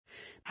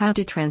How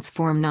to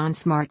transform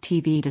non-smart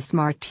TV to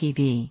smart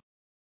TV.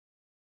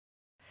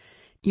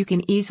 You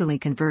can easily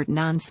convert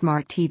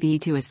non-smart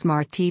TV to a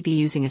smart TV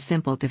using a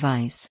simple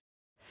device.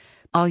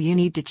 All you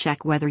need to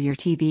check whether your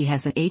TV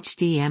has an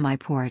HDMI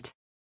port.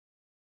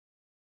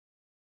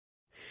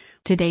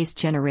 Today's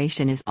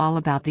generation is all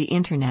about the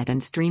internet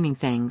and streaming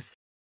things.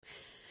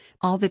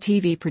 All the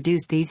TV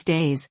produced these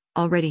days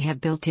already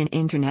have built-in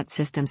internet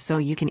systems, so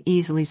you can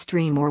easily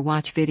stream or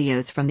watch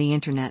videos from the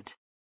internet.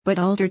 But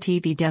older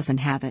TV doesn't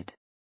have it.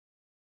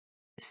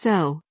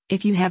 So,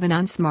 if you have a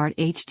non-smart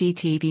HD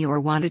TV or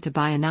wanted to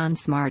buy a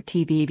non-smart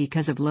TV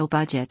because of low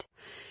budget,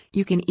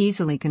 you can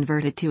easily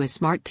convert it to a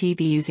smart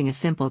TV using a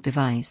simple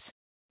device.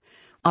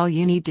 All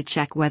you need to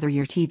check whether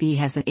your TV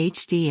has an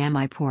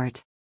HDMI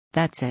port.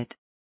 That's it.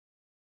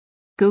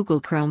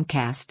 Google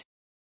Chromecast.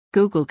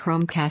 Google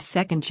Chromecast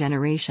second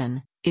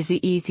generation is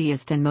the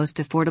easiest and most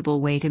affordable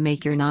way to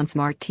make your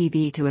non-smart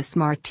TV to a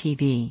smart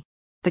TV.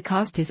 The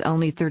cost is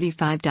only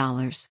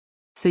 $35,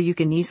 so you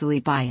can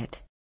easily buy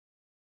it.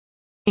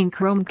 In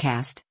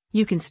Chromecast,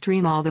 you can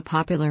stream all the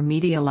popular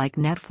media like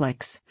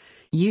Netflix,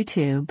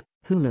 YouTube,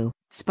 Hulu,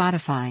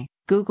 Spotify,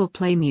 Google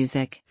Play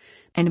Music,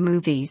 and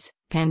movies,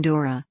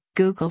 Pandora,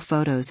 Google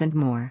Photos and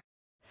more.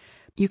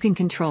 You can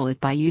control it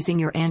by using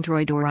your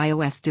Android or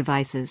iOS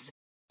devices.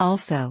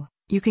 Also,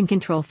 you can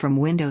control from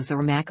Windows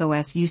or Mac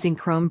OS using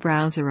Chrome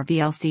browser or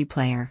VLC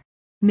player.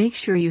 Make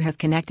sure you have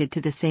connected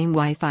to the same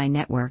Wi-Fi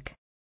network.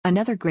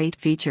 Another great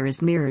feature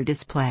is mirror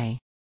display.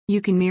 You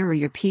can mirror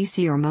your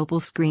PC or mobile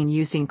screen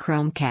using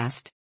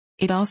Chromecast.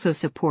 It also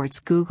supports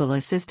Google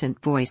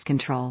Assistant voice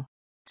control.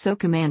 So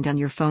command on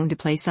your phone to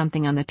play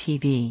something on the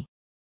TV.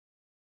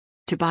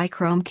 To buy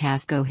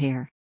Chromecast, go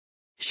here.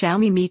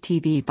 Xiaomi Mi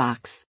TV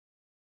Box.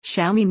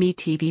 Xiaomi Mi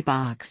TV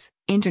Box,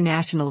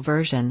 international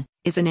version,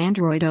 is an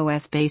Android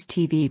OS-based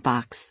TV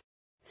box.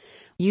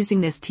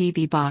 Using this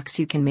TV box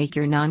you can make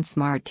your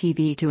non-smart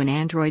TV to an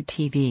Android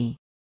TV.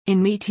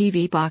 In Mi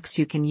TV Box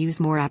you can use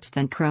more apps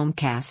than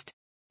Chromecast.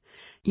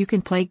 You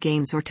can play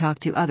games or talk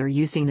to others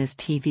using this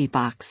TV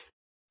box.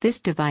 This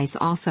device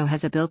also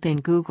has a built-in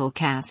Google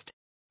Cast.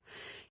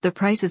 The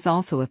price is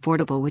also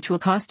affordable, which will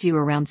cost you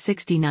around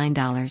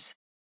 $69.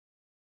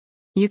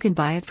 You can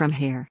buy it from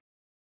here.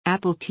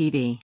 Apple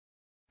TV.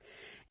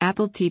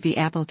 Apple TV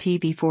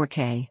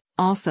 4K,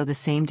 also the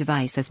same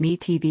device as Mi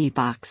TV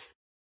Box.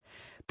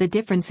 The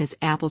difference is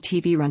Apple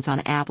TV runs on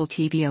Apple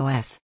TV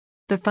OS.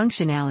 The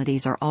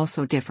functionalities are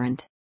also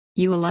different.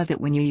 You will love it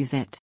when you use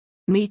it.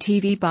 Mi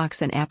TV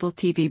Box and Apple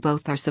TV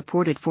both are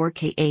supported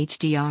 4K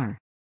HDR.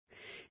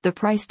 The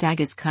price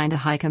tag is kinda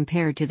high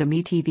compared to the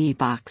Mi TV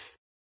Box.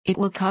 It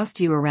will cost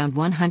you around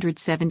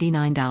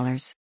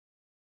 $179.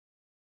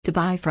 To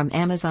buy from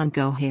Amazon,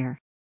 go here.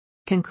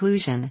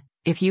 Conclusion: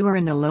 if you are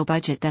in the low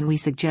budget, then we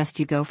suggest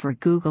you go for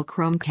Google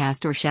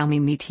Chromecast or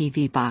Xiaomi Mi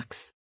TV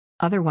Box.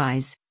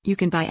 Otherwise, you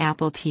can buy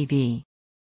Apple TV.